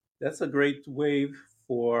that's a great way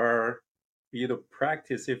for you to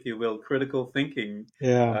practice, if you will, critical thinking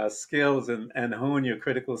Yeah. skills and hone your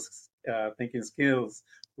critical thinking skills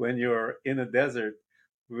when you're in a desert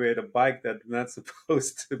with a bike that's not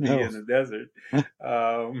supposed to be No. in a desert,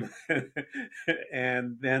 um,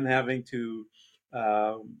 and then having to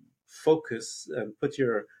focus and put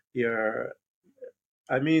your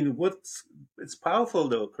I mean, what's it's powerful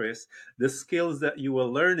though, Chris. The skills that you were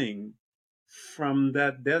learning from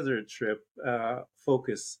that desert trip,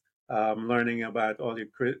 focus, learning about all your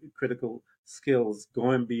critical skills,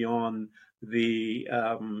 going beyond the,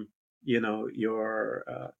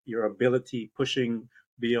 your ability, pushing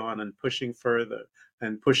beyond and pushing further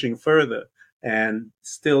and pushing further, and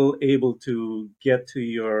still able to get to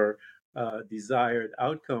your desired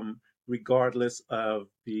outcome regardless of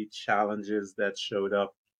the challenges that showed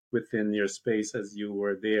up within your space as you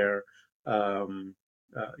were there,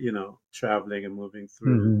 traveling and moving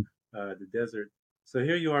through Hmm. the desert. So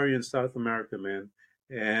here you are in South America, man,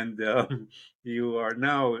 and you are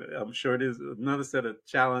now. I'm sure there's another set of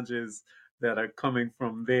challenges that are coming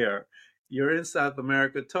from there. You're in South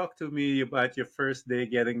America. Talk to me about your first day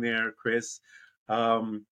getting there, Chris.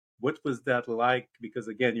 What was that like? Because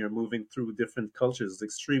again, you're moving through different cultures,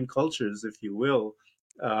 extreme cultures, if you will,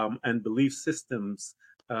 and belief systems,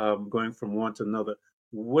 going from one to another.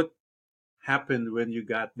 What happened when you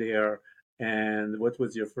got there, and what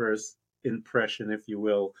was your first impression, if you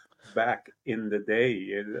will, back in the day,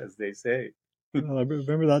 as they say? Well, I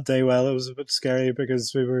remember that day well. It was a bit scary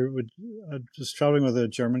because I was traveling with a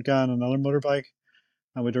German guy on another motorbike,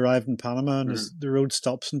 and we'd arrived in Panama, and Mhm. the road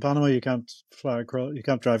stops in Panama. You can't fly across, you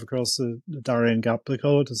can't drive across the Darien Gap, they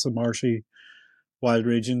call it. It's a marshy, wild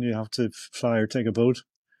region. You have to fly or take a boat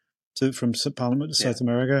from Panama to Yeah. South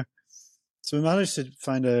America. So we managed to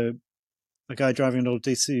find a guy driving an old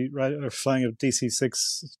DC, right, or flying a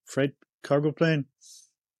DC-6 freight cargo plane,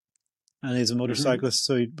 and he's a Hmm. motorcyclist.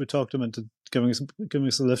 So we talked him into giving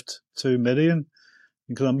us a lift to Medellin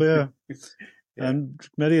in Colombia. Yeah. And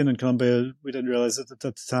Medellin in Colombia, we didn't realize that at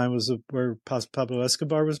the time was where Pablo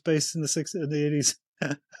Escobar was based in the 80s.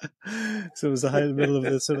 So it was the middle of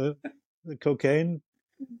the sort of the cocaine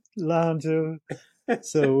land.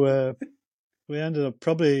 So we ended up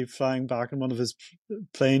probably flying back in one of his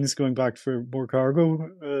planes, going back for more cargo.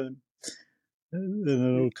 In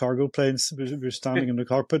an old cargo plane, so we were standing in the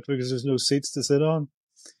cockpit because there's no seats to sit on.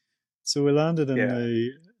 So we landed Yeah.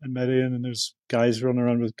 in Medellin, and there's guys running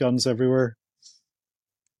around with guns everywhere.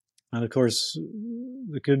 And of course,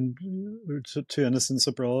 they couldn't. We were two innocents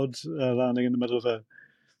abroad, landing in the middle of a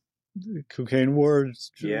cocaine war. All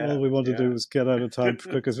Yeah. we wanted to do Yeah. was get out of town as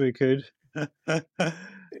quick as we could.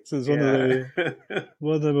 So it's Yeah.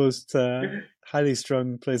 one of the most highly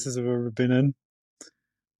strung places I've ever been in.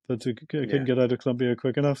 But I couldn't Yeah. get out of Colombia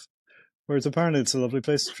quick enough. Whereas apparently it's a lovely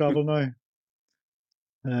place to travel now.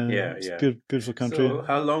 Yeah. It's a Yeah. beautiful country. So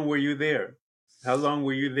how long were you there? How long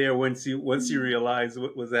were you there once you realized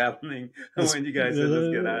what was happening As when you guys said,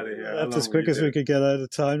 "Let's get out of here"? How left as long were quick you as we there? could get out of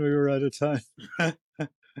town. We were out of town.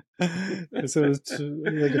 So I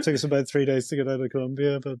think it took us about 3 days to get out of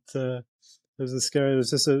Colombia, but it was a scary. It was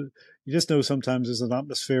just you just know sometimes there's an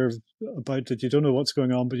atmosphere about it. You don't know what's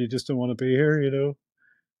going on, but you just don't want to be here,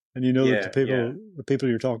 and you know that Yeah. Yeah. the people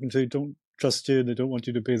you're talking to don't trust you and they don't want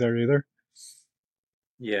you to be there either.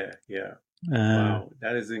 Yeah. Yeah. Uh, Wow,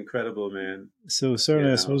 that is incredible, man. so You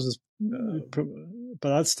certainly, I suppose know. Uh, by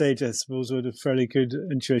that stage, I suppose we had a fairly good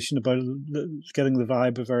intuition about getting the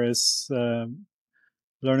vibe of various,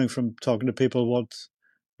 learning from talking to people what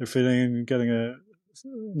they're feeling, and getting an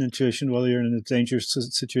intuition whether you're in a dangerous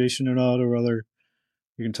situation or not, or whether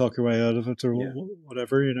you can talk your way out of it, or yeah.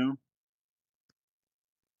 whatever.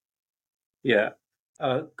 Yeah.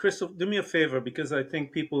 Crystal, do me a favor because I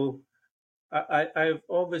think people. I've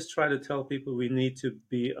always tried to tell people we need to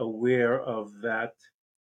be aware of that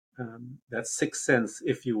sixth sense,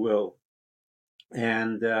 if you will.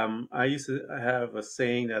 And I used to have a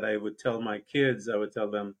saying that I would tell my kids. I would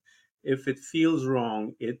tell them, if it feels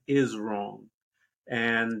wrong, it is wrong.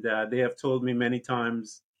 And they have told me many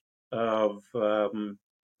times of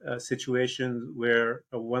situations where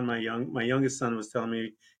when my youngest son was telling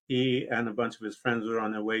me he and a bunch of his friends were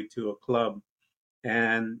on their way to a club,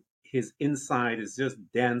 and his inside is just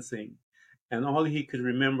dancing, and all he could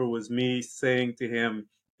remember was me saying to him,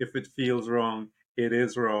 if it feels wrong, it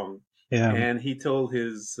is wrong. Yeah, And he told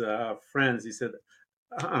his friends, he said,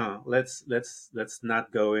 let's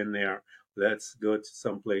not go in there. Let's go to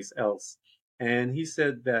someplace else. And he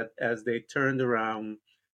said that as they turned around,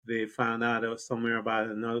 they found out somewhere about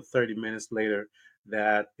another 30 minutes later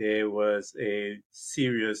that there was a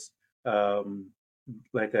serious um,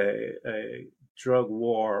 like a drug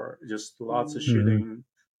war, just lots of Hmm. shooting,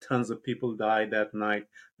 tons of people died that night,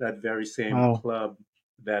 that very same Wow. club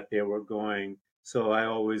that they were going. So I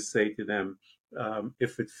always say to them,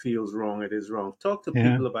 if it feels wrong, it is wrong. Talk to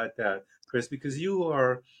Yeah. people about that, Chris, because you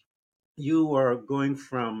are going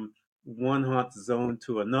from one hot zone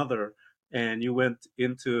to another, and you went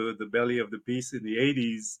into the belly of the beast in the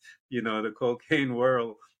 80s, the cocaine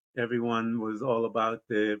world. Everyone was all about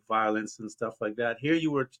the violence and stuff like that. Here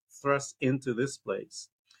you were thrust into this place.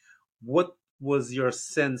 What was your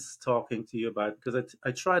sense talking to you about? Because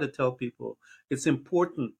I try to tell people it's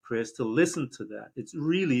important, Chris, to listen to that. It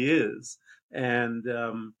really is. And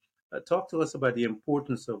talk to us about the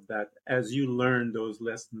importance of that as you learn those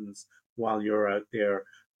lessons while you're out there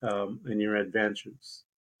in your adventures.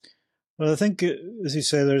 Well, I think, as you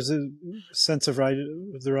say, there's a sense of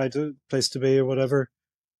the right place to be or whatever.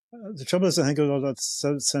 The trouble is, I think a lot of that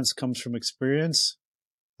sense comes from experience.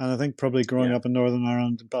 And I think probably growing Yeah. up in Northern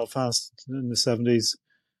Ireland, in Belfast in the 70s,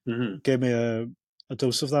 Hmm. gave me a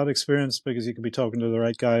dose of that experience because you could be talking to the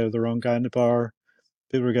right guy or the wrong guy in the bar.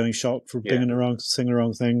 People were getting shot for Yeah. singing the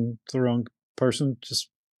wrong thing to the wrong person, just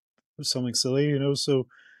something silly, So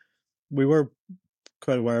we were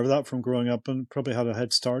quite aware of that from growing up and probably had a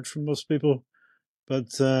head start from most people.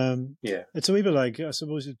 But Yeah. it's a wee bit like, I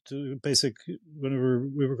suppose, basic. Whenever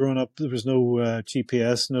we were growing up, there was no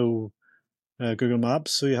GPS, no Google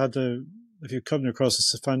Maps, so you had to, if you're cutting across,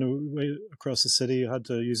 find a way across the city, you had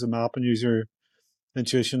to use a map and use your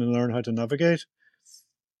intuition and learn how to navigate.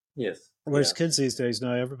 Yes. Whereas Yeah. kids these days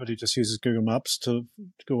now, everybody just uses Google Maps to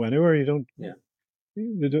go anywhere. Yeah.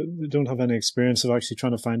 They don't have any experience of actually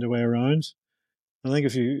trying to find a way around. I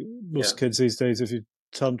think Yeah. most kids these days, if you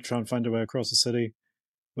tell them to try and find a way across the city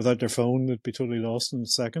without their phone, they'd be totally lost in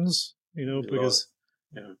seconds, Be because lost.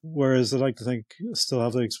 Yeah. whereas I like to think still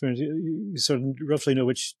have the experience, you sort of roughly know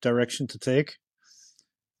which direction to take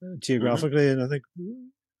Hmm. geographically, and I think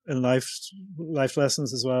in life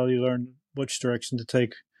lessons as well, you learn which direction to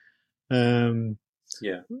take, um,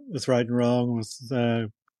 Yeah. with right and wrong, with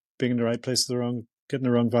being in the right place, getting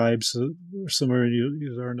the wrong vibes, or somewhere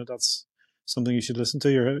you learn that that's something you should listen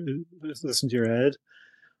to your head.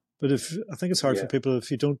 But if I think it's hard for Yeah. people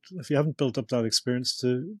if you haven't built up that experience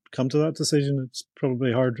to come to that decision, it's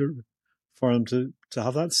probably harder for them to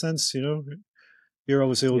have that sense. You're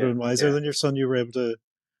obviously older Yeah. and wiser Yeah. than your son. You were able to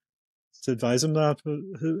advise him that,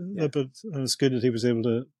 Yeah. but and it's good that he was able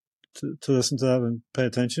to listen to that and pay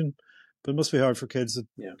attention. But it must be hard for kids that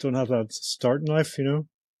Yeah. don't have that start in life.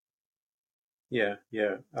 Yeah.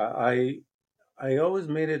 Yeah. I always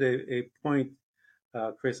made it a point,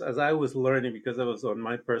 Chris, as I was learning, because I was on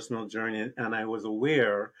my personal journey and I was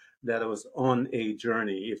aware that I was on a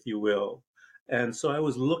journey, if you will. And so I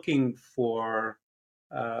was looking for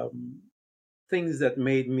um, things that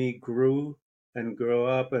made me grow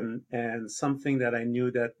up, and something that I knew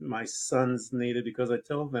that my sons needed, because I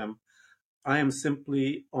told them, I am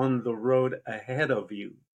simply on the road ahead of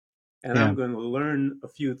you, and Yeah, I'm going to learn a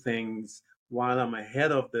few things while I'm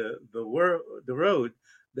ahead of the road,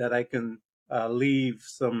 that I can leave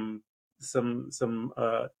some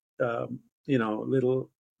little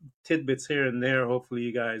tidbits here and there. Hopefully,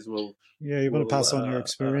 you guys will yeah. You want to will pass on your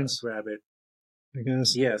experience, grab it. I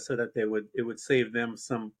guess. Yeah, so that it would save them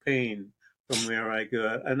some pain from where I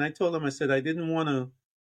go. And I told them, I said, I didn't want to.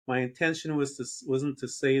 My intention wasn't to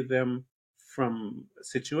save them from a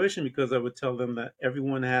situation, because I would tell them that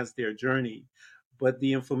everyone has their journey. But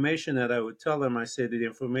the information that I would tell them, I said, the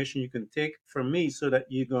information you can take from me, so that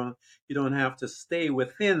you don't have to stay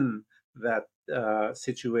within that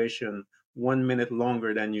situation 1 minute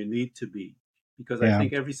longer than you need to be, because I Yeah,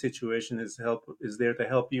 think every situation is there to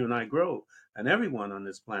help you and I grow, and everyone on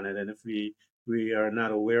this planet. And if we are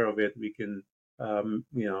not aware of it, we can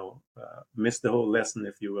miss the whole lesson,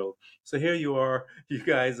 if you will. So here you are, you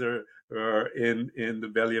guys are in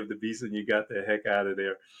the belly of the beast, and you got the heck out of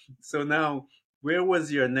there. So now, where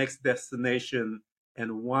was your next destination,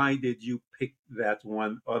 and why did you pick that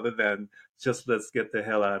one, other than just let's get the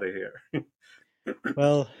hell out of here?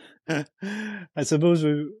 well, I suppose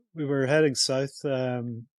we were heading south.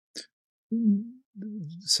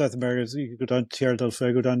 South America, so you could go down to Tierra del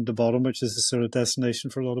Fuego, down to the bottom, which is the sort of destination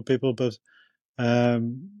for a lot of people. But I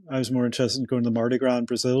was more interested in going to Mardi Gras in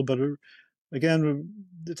Brazil. But again,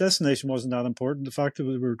 the destination wasn't that important. The fact that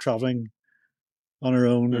we were traveling on our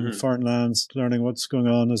own in Hmm. foreign lands, learning what's going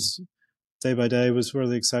on as day by day, was where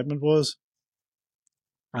the excitement was.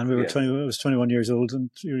 And we were Yeah. 20. I was 21 years old, and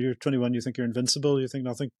you're 21. You think you're invincible. You think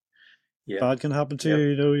nothing Yeah. bad can happen to you.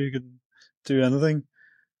 Yep. You can do anything.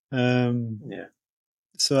 Um, Yeah.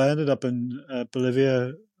 so I ended up in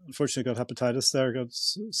Bolivia unfortunately got hepatitis there, got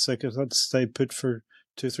sick. I had to stay put for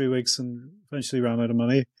 2 or 3 weeks and eventually ran out of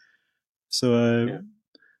money. So yeah,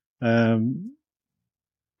 I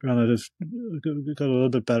ran out of, got a little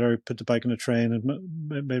bit better, put the bike on a train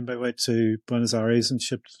and made my way to Buenos Aires and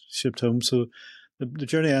shipped home. So the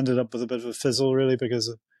journey ended up with a bit of a fizzle, really,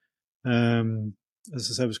 because um, as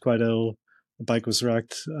I said, I was quite ill. The bike was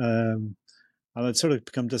wrecked, and I'd sort of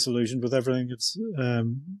become disillusioned with everything. It's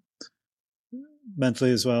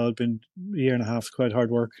mentally as well. It'd been a year and a half, quite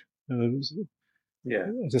hard work. yeah,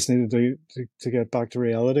 I just needed to get back to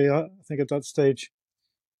reality. I think at that stage,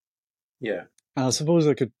 yeah, and I suppose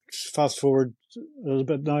I could fast forward a little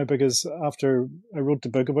bit now because after I wrote the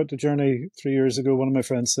book about the journey 3 years ago, one of my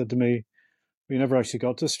friends said to me, "We never actually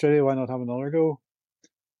got to Australia. Why not have another go?"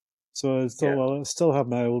 So I thought, yeah, well, I still have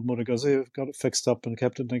my old Moto Guzzi. I've got it fixed up and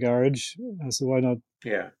kept it in the garage. I said, why not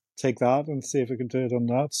yeah, take that and see if I can do it on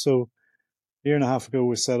that? So a year and a half ago,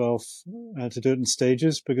 we set off to do it in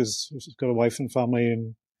stages because we've got a wife and family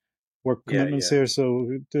and work yeah, commitments yeah, here. So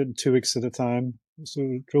we do it in 2 weeks at a time. So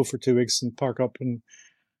we drove for 2 weeks and park up and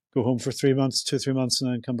go home for 3 months, 2 or 3 months,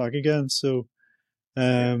 and then come back again. So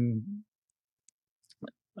yeah, um,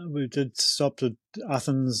 we did stop at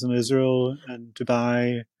Athens and Israel and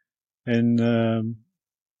Dubai in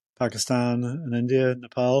Pakistan and India,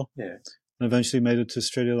 Nepal, yeah, and eventually made it to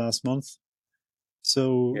Australia last month.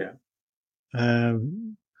 So yeah.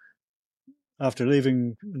 um, after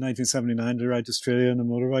leaving in 1979 to ride to Australia on a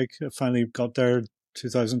motorbike, I finally got there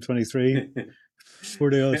 2023,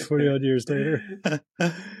 40 odd years later.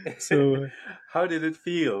 So How did it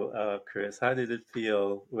feel, Chris? How did it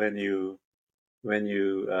feel when you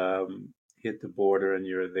hit the border and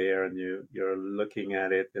you're there and you're looking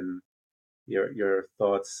at it and your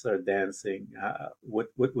thoughts are dancing? What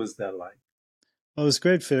was that like? it was a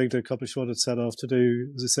great feeling to accomplish what I'd set off to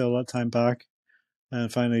do, as I say, all that time back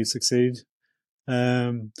and finally succeed.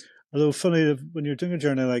 Um, Although funny, when you're doing a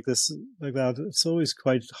journey like this, like that, it's always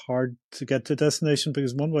quite hard to get to destination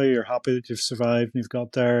because one way you're happy that you've survived and you've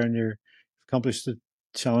got there and you've accomplished the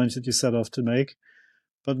challenge that you set off to make.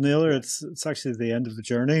 But in the other, Yeah, it's actually the end of the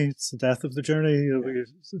journey. It's the death of the journey. yeah,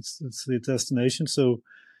 It's the destination. So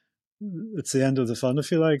it's the end of the fun, if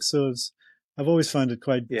you like. So it's I've always found it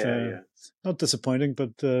quite yeah, yeah, not disappointing,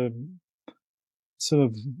 but sort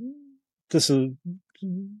of dis-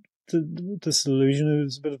 disillusion.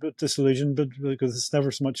 It's a bit disillusioned, but because it's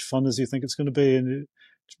never so much fun as you think it's going to be. And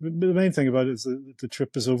the main thing about it is that the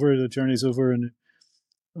trip is over, the journey's over, and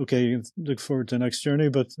okay, you can look forward to the next journey,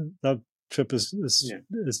 but that trip yeah,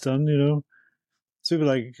 is done. You know, so people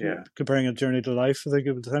like yeah, comparing a journey to life. I think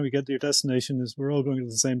by the time you get to your destination, is we're all going to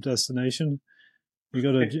the same destination. You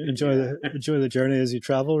got to yeah, enjoy the journey as you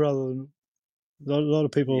travel, rather than a lot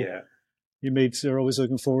of people yeah, you meet are always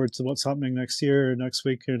looking forward to what's happening next year, or next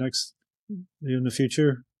week, or next in the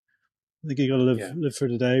future. I think you got to yeah, live for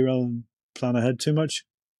today rather than plan ahead too much.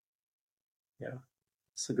 yeah.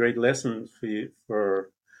 It's a great lesson for you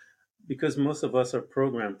for because most of us are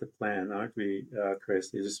programmed to plan, aren't we,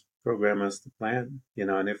 Chris? They just program us to plan,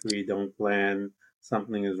 and if we don't plan,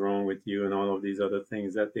 something is wrong with you and all of these other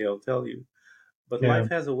things that they'll tell you. But Yeah, life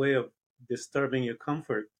has a way of disturbing your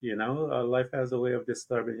comfort. Life has a way of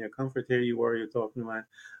disturbing your comfort. Here you are, you're talking about,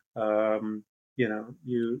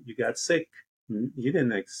 you got sick. You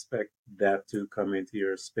didn't expect that to come into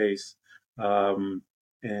your space um,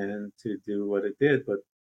 and to do what it did, but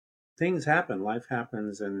things happen, life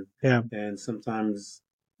happens, and yeah. sometimes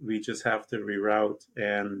we just have to reroute.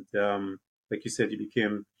 And like you said, you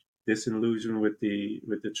became disillusioned with the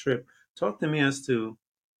trip. Talk to me as to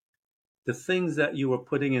the things that you were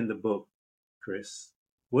putting in the book, Chris.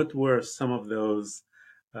 What were some of those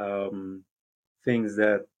um, things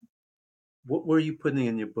that what were you putting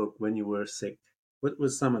in your book when you were sick? What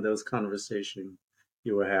was some of those conversations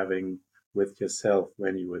you were having with yourself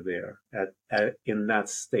when you were there at in that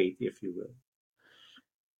state, if you will,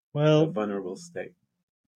 a Well, vulnerable state?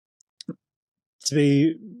 to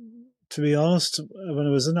be to be honest, when I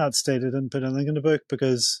was in that state, I didn't put anything in the book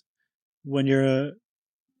because when you're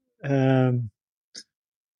um,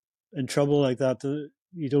 in trouble like that,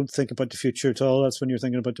 you don't think about the future at all. That's when you're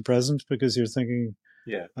thinking about the present because you're thinking,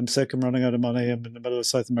 Yeah, I'm sick, I'm running out of money, I'm in the middle of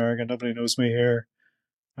South America, nobody knows me here.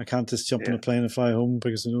 I can't just jump on a yeah, plane and fly home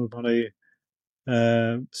because there's no money.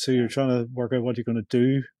 So you're yeah, trying to work out what you're going to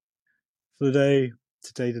do for the day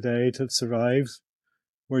to day to survive.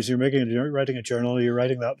 Whereas you're writing a journal, you're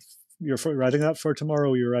writing that for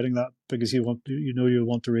tomorrow. You're writing that because you'll want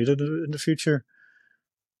to read it in the future.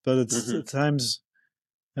 But it's hmm, at times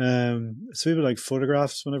it's maybe like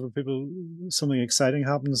photographs. Whenever something exciting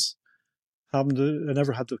happened. I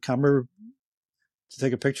never had the camera to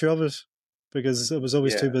take a picture of it because I was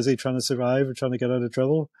always too Yeah. busy trying to survive or trying to get out of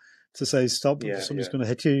trouble to say stop. If Yeah. somebody's Yeah. going to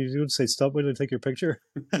hit you, you don't say stop. Wait, take your picture.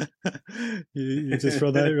 You just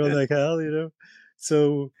run like hell, you know.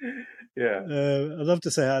 So Yeah. I'd love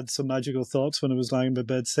to say I had some magical thoughts when I was lying in my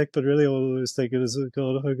bed sick, but really all I was thinking is,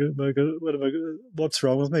 God, what's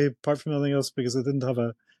wrong with me apart from anything else? Because I didn't have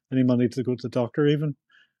any money to go to the doctor even.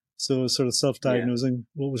 So I was sort of Yeah. self-diagnosing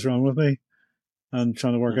what was wrong with me and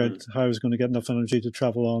trying to work out Hmm. how I was going to get enough energy to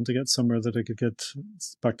travel on to get somewhere that I could get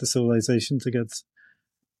back to civilization to get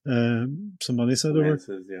some money sent Some over.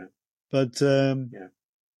 answers. Yeah. But Yeah.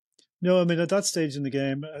 no, I mean, at that stage in the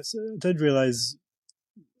game, I did realize,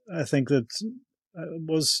 I think that I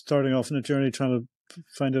was starting off on a journey trying to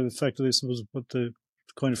find out effectively what the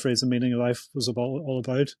coin phrase, the meaning of life was all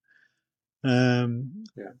about. Yeah.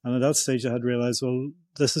 And at that stage, I had realized, well,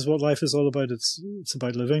 this is what life is all about. It's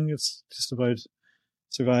about living. It's just about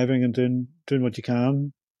surviving and doing what you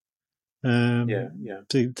can Yeah. Yeah.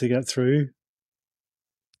 to get through.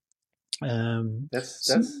 Um,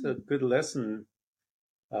 so, That's a good lesson.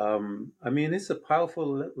 I mean, it's a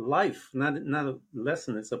powerful life, not a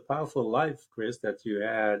lesson. It's a powerful life, Chris, that you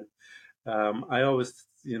had. I always,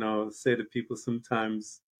 say to people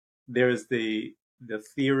sometimes there's the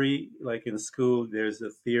theory, like in school, there's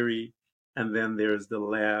a theory, and then there's the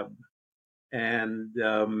lab. And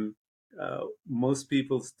most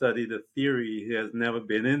people study the theory, he has never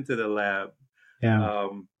been into the lab. yeah,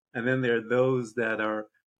 And then there are those that are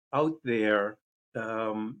out there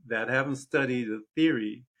that haven't studied the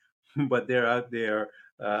theory, but they're out there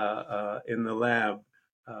in the lab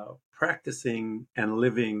practicing and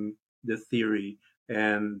living the theory.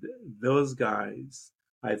 And those guys,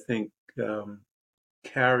 I think, um,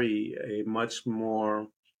 carry a much more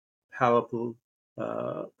palatable,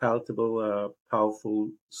 powerful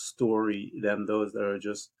story than those that are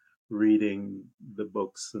just reading the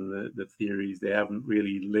books and the theories. They haven't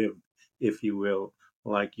really lived, if you will,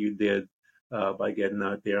 like you did by getting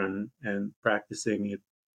out there and practicing it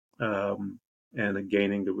and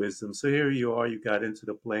gaining the wisdom. So here you are, you got into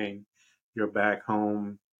the plane, you're back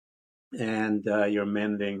home, and you're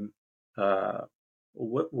mending. Uh,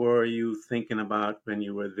 what were you thinking about when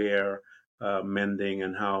you were there mending,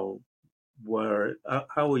 and how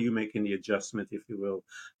were you making the adjustment, if you will?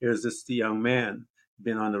 Here's this young man,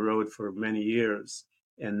 been on the road for many years,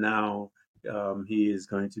 and now he is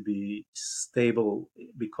going to be stable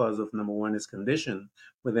because of number one, his condition,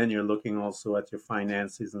 but then you're looking also at your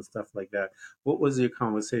finances and stuff like that. What was your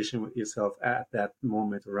conversation with yourself at that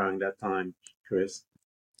moment around that time, Chris?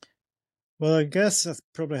 well, I guess I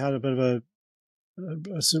probably had a bit of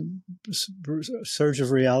a surge of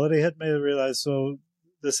reality hit me. I realized, well,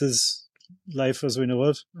 this is life as we know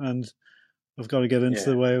it, and I've got to get into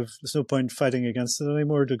the Yeah. way of. There's no point fighting against it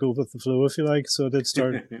anymore. To go with the flow, if you like. So I did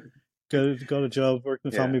start got a job, worked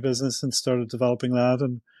in a Yeah. family business, and started developing that,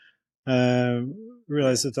 and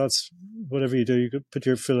realized Yeah. that that's whatever you do, you could put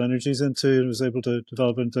your full energies into. And was able to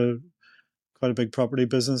develop into quite a big property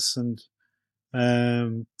business and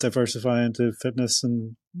diversify into fitness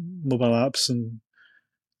and mobile apps and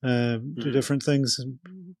do Hmm. different things.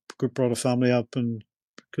 Brought a family up and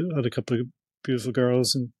had a couple of beautiful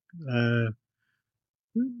girls and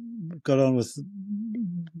got on with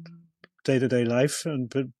day to day life and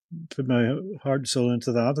put my heart and soul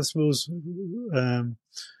into that. I suppose.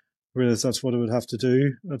 Realized that's what I would have to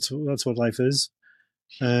do. That's what life is.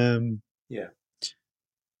 Um, Yeah.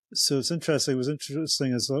 so it's interesting. It was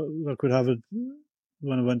interesting as luck would have it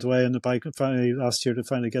when I went away on the bike finally last year to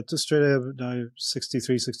finally get to Australia. Now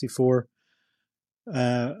 63, 64. At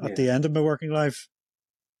Yeah. the end of my working life.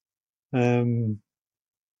 Um,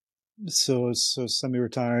 so it's so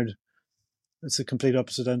semi-retired. It's a complete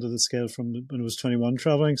opposite end of the scale from when I was 21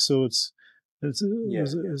 traveling. So Yeah. it Yeah.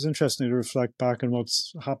 was interesting to reflect back on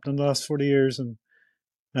what's happened in the last 40 years. And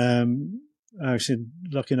I actually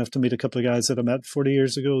lucky enough to meet a couple of guys that I met 40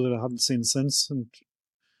 years ago that I haven't seen since. And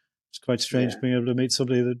it's quite strange Yeah. being able to meet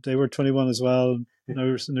somebody that they were 21 as well, now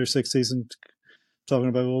in their 60s and talking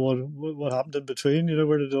about, well, what happened in between? You know,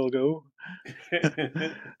 where did it all go?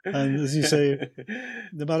 And as you say,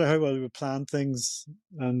 no matter how well we planned things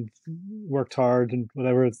and worked hard and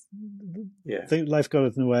whatever, Yeah. life got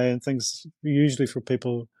in the way and things usually for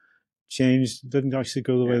people changed, didn't actually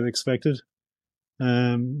go the way Yeah. they expected.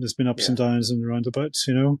 There's been ups and Yeah. downs and roundabouts,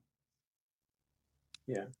 you know.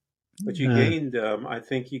 Yeah. But you Uh, gained, I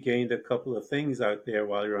think you gained a couple of things out there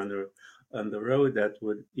while you're on the road that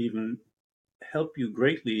would even help you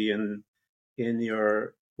greatly in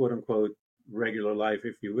your quote unquote regular life,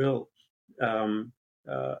 if you will. Um,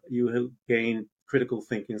 you have gained critical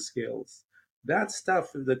thinking skills. that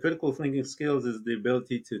stuff, the critical thinking skills, is the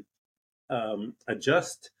ability to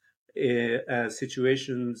adjust as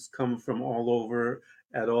situations come from all over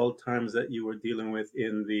at all times that you were dealing with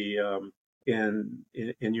in the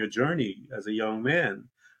in your journey as a young man.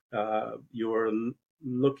 You're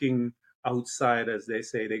looking outside, as they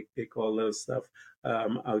say, they call those stuff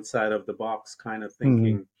outside of the box kind of Mm.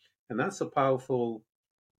 thinking, and that's a powerful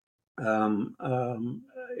um, um,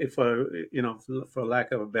 if I, for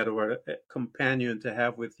lack of a better word, a companion to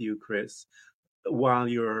have with you, Chris, while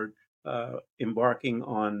you're embarking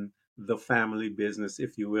on the family business,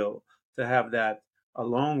 if you will. To have that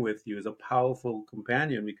along with you is a powerful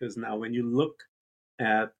companion, because now when you look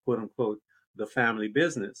at quote unquote the family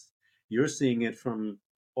business, you're seeing it from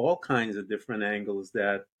all kinds of different angles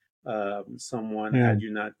that someone, Yeah, had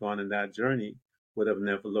you not gone in that journey, would have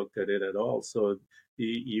never looked at it at all. So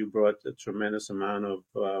you brought a tremendous amount of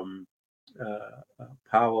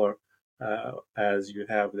power as you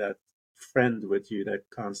have that friend with you, that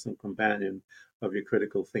constant companion of your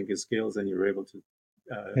critical thinking skills, and you're able to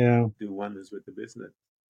uh, yeah, do wonders with the business.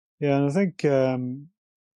 yeah. And I think in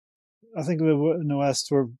the West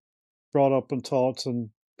we're brought up and taught and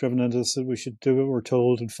driven into this that we should do what we're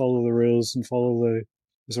told and follow the rules and follow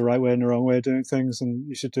there's a right way and a wrong way of doing things, and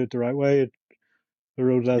you should do it the right way, Yeah.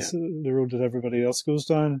 the road that everybody else goes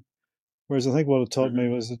down. Whereas I think what it taught Hmm. me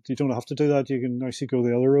was that you don't have to do that. You can actually go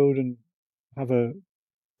the other road and have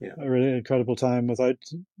Yeah. a really incredible time without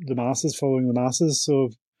the masses following the masses. So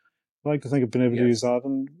I like to think I've been able to use Yes.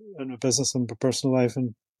 that in a business and personal life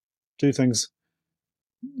and do things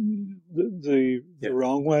the Yeah.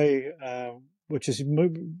 wrong way, which is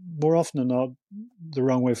more often than not the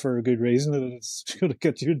wrong way for a good reason. That it's going to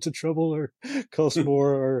get you into trouble or cost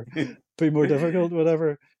more or be more difficult,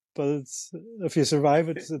 whatever. But it's if you survive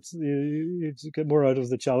it, you get more out of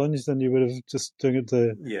the challenge than you would have just doing it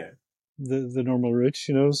Yeah. the normal route.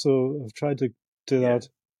 So I've tried to do Yeah. that.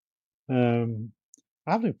 Um,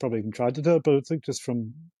 I haven't probably even tried to do it, but I think just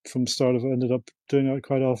from start I've ended up doing it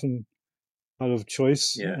quite often out of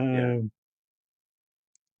choice. Yeah. Yeah.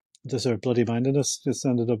 Just our bloody mindedness, just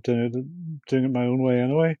ended up doing it my own way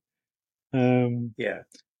anyway. Um, Yeah.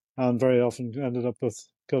 and very often ended up with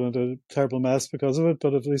got into a terrible mess because of it,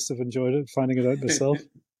 but at least I've enjoyed it, finding it out myself.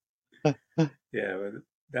 Yeah,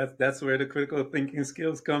 but that's where the critical thinking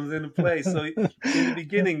skills comes into play. So in the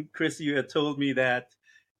beginning, Chris, you had told me that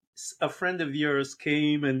a friend of yours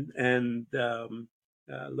came and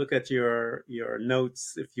look at your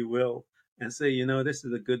notes, if you will, and say, this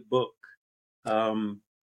is a good book. Um,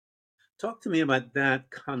 Talk to me about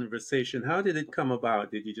that conversation. How did it come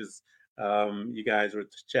about? Did you just you guys were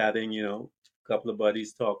chatting, a couple of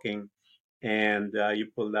buddies talking, and you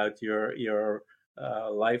pulled out your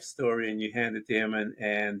life story and you handed it to him,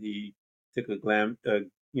 and he took a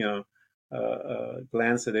you know,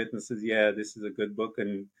 glance at it and says, "Yeah, this is a good book,"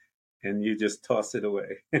 and you just tossed it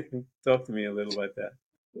away. Talk to me a little about that.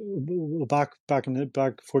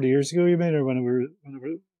 Back 40 years ago, you mean, or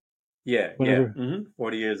Yeah, yeah. whenever?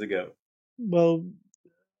 40 years ago. Well,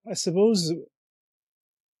 I suppose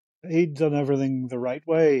he'd done everything the right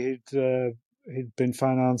way. He'd been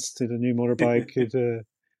financed, he had a new motorbike, he'd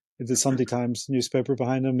the Sunday Times newspaper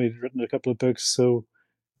behind him. He'd written a couple of books, so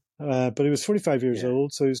but he was 45 years Yeah,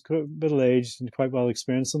 old, so he's middle aged and quite well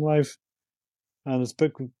experienced in life. And his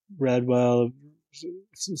book read well.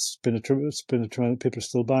 It's been a trend. People are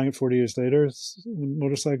still buying it 40 years later. It's in the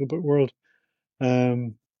motorcycle book world.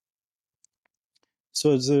 Um,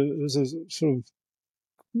 so it was a sort of,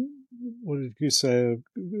 what did you say?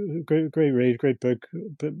 A great read, great book.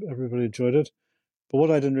 But everybody enjoyed it. But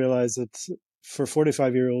what I didn't realize that for a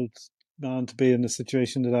 45-year-old man to be in the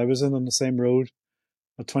situation that I was in on the same road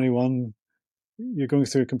at 21, you're going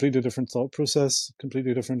through a completely different thought process,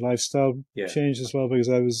 completely different lifestyle yeah, change as well.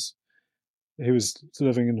 Because he was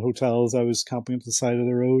living in hotels, I was camping at the side of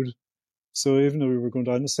the road. So even though we were going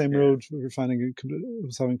down the same yeah, road, we were finding it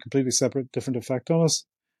was having a completely separate, different effect on us.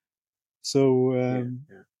 So yeah,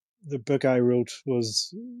 yeah. the book I wrote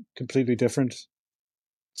was completely different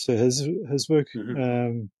to his book.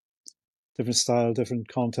 Hmm. Different style, different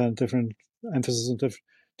content, different emphasis on different.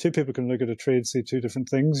 Two people can look at a trade and see two different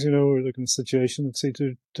things, or look at a situation and see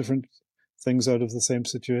two different things out of the same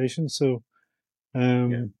situation. So Yeah,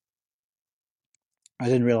 um, I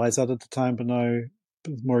didn't realize that at the time, but now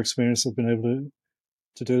with more experience, I've been able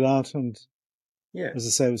to do that. And yeah, as I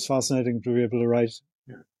say, it was fascinating to be able to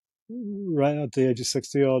yeah, write at the age of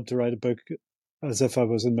 60 odd, to write a book as if I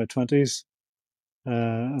was in my 20s.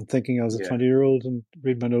 And thinking I was a yeah. 20-year-old and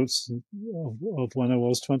read my notes of when I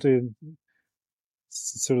was 20 and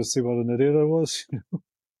sort of see what an idiot I was.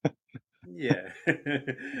 Yeah.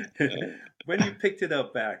 When you picked it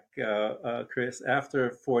up back, Chris,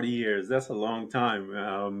 after 40 years, that's a long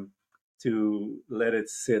time to let it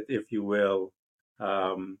sit, if you will.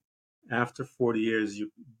 Um, After 40 years,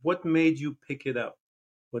 what made you pick it up?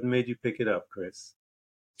 What made you pick it up, Chris?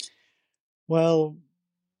 Well,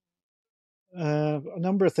 a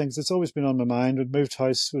number of things. It's always been on my mind. We'd moved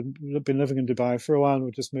house. We'd been living in Dubai for a while. And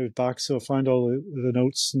we just moved back, so I found all the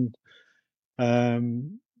notes and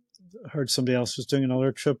um, heard somebody else was doing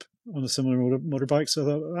another trip on a similar motorbike. So I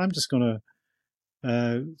thought I'm just going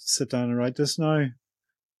to sit down and write this now.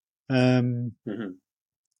 Um, Hmm.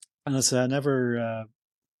 and I said I never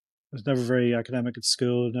was never very academic at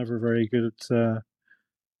school. Never very good at.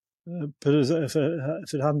 But if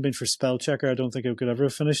it hadn't been for spell checker, I don't think I could ever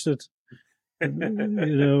have finished it. You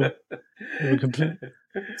know, it would complete.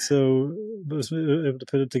 So I was able to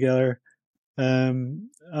put it together. I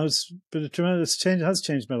was, but it tremendous change has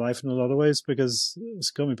changed my life in a lot of ways because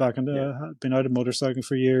it's got me back into. Yeah, I've been out of motorcycling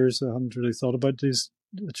for years. I hadn't really thought about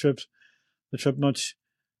trips, the trip much.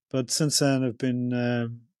 But since then, I've been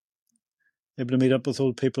able to meet up with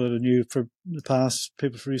old people that I knew for the past,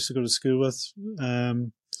 people who I used to go to school with.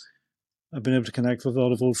 Um, I've been able to connect with a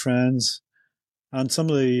lot of old friends, and some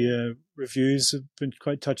of yeah, the reviews have been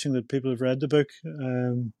quite touching that people have read the book.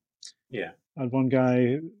 yeah, And one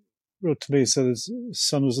guy wrote to me, said his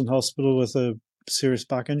son was in hospital with a serious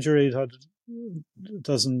back injury. He'd had a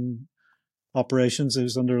dozen operations. He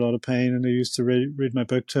was under a lot of pain, and he used to read my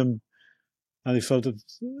book to him, and he felt it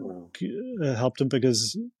wow, helped him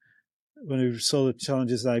because when he saw the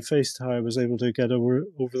challenges that I faced, how I was able to get over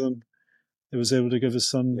them, it was able to give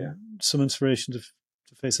his yeah, son some inspiration to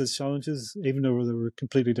face his challenges, even though they were a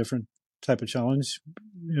completely different type of challenge.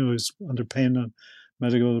 You know, he was under pain and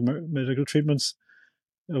medical treatments.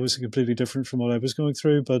 It was completely different from what I was going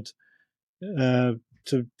through, but uh,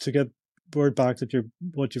 to get word back that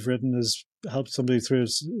what you've written has helped somebody through a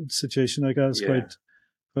situation like that is yeah.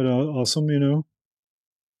 quite awesome. You know.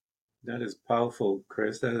 That is powerful,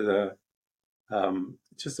 Chris. That is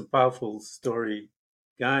just a powerful story.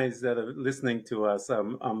 Guys that are listening to us,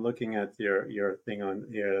 I'm looking at your thing on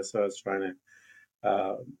here. So I was trying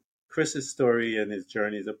to. Chris's story and his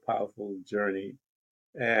journey is a powerful journey,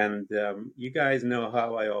 and you guys know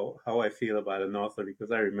how I feel about an author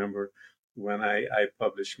because I remember when I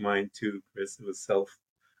published mine too, Chris. It was self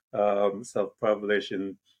published,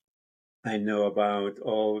 and I know about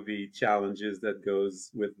all the challenges that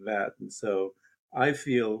goes with that. And so I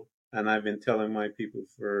feel, and I've been telling my people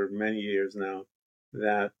for many years now,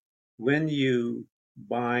 that when you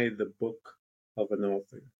buy the book of an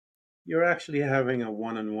author, you're actually having a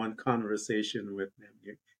one-on-one conversation with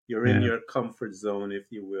them. You're in Yeah. your comfort zone, if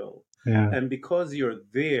you will. Yeah. And because you're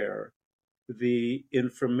there, the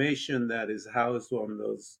information that is housed on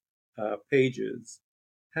those pages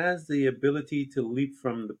has the ability to leap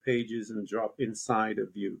from the pages and drop inside of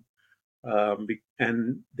you.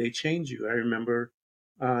 And they change you. I remember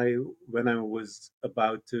when I was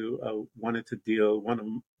about to, wanted to deal, one of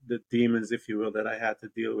the demons, if you will, that I had to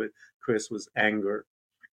deal with, Chris, was anger.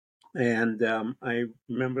 And I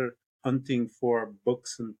remember hunting for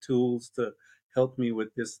books and tools to help me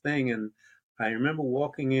with this thing. And I remember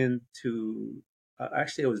walking into,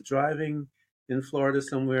 actually, I was driving in Florida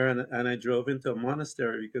somewhere, and I drove into a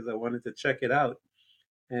monastery because I wanted to check it out.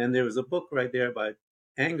 And there was a book right there about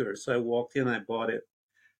anger. So I walked in, I bought it.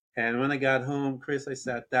 And when I got home, Chris, I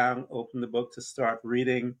sat down, opened the book to start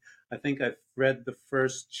reading. I think I read the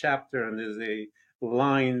first chapter, and there's a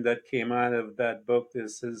line that came out of that book that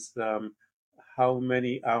says, "How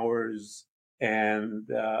many hours and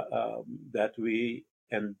that we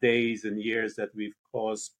and days and years that we've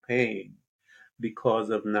caused pain because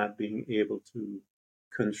of not being able to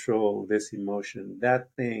control this emotion."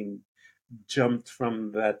 That thing jumped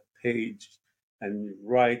from that page and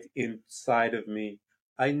right inside of me.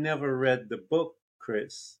 I never read the book,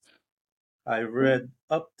 Chris. I read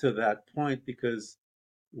up to that point because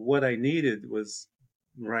what I needed was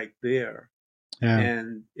right there. Yeah.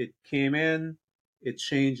 And it came in, it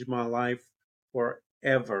changed my life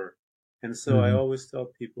forever. And so I Mm-hmm. always tell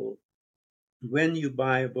people, when you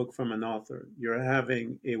buy a book from an author, you're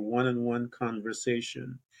having a one on one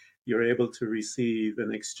conversation. You're able to receive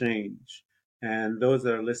an exchange. And those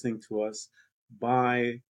that are listening to us,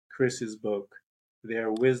 buy Chris's book.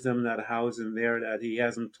 There wisdom that housed in there that he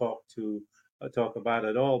hasn't talk about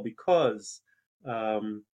at all because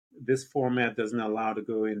um, this format doesn't allow to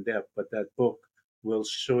go in depth. But that book will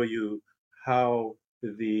show you how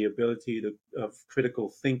the ability of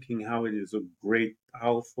critical thinking, how it is a great,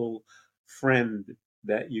 powerful friend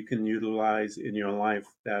that you can utilize in your life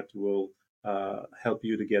that will help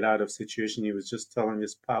you to get out of situation. He was just telling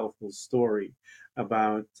this powerful story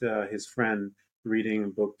about his friend reading a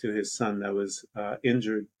book to his son that was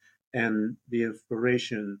injured, and the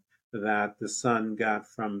inspiration that the son got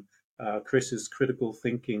from Chris's critical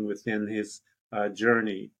thinking within his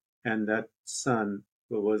journey, and that son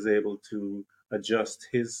was able to adjust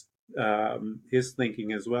his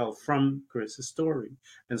thinking as well from Chris's story.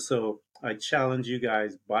 And so I challenge you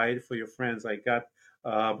guys, buy it for your friends. I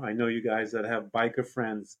know you guys that have biker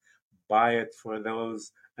friends, buy it for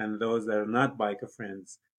those, and those that are not biker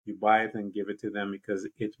friends, you buy it and give it to them because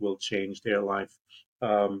it will change their life.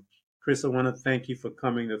 Um, Chris, I want to thank you for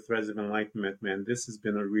coming to Threads of Enlightenment, man. This has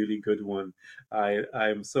been a really good one.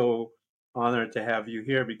 I'm so honored to have you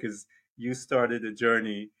here because you started the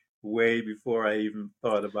journey way before I even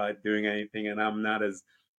thought about doing anything, and I'm not as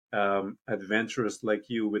adventurous like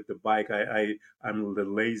you with the bike. I'm the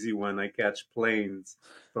lazy one. I catch planes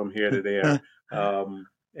from here to there.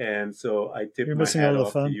 And so I tip You're my missing hat all the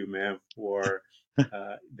off to fun. you, man, for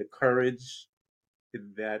the courage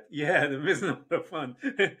that, yeah, the business of fun,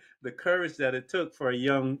 the courage that it took for a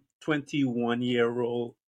young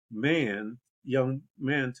 21-year-old young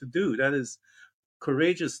man to do. That is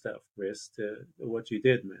courageous stuff, Chris, to what you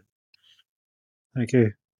did, man. Thank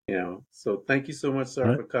you. So thank you so much,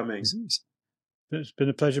 sir, Uh, for coming. it's been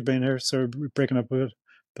a pleasure being here. Sorry, we're breaking up a bit,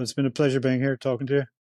 but it's been a pleasure being here talking to you.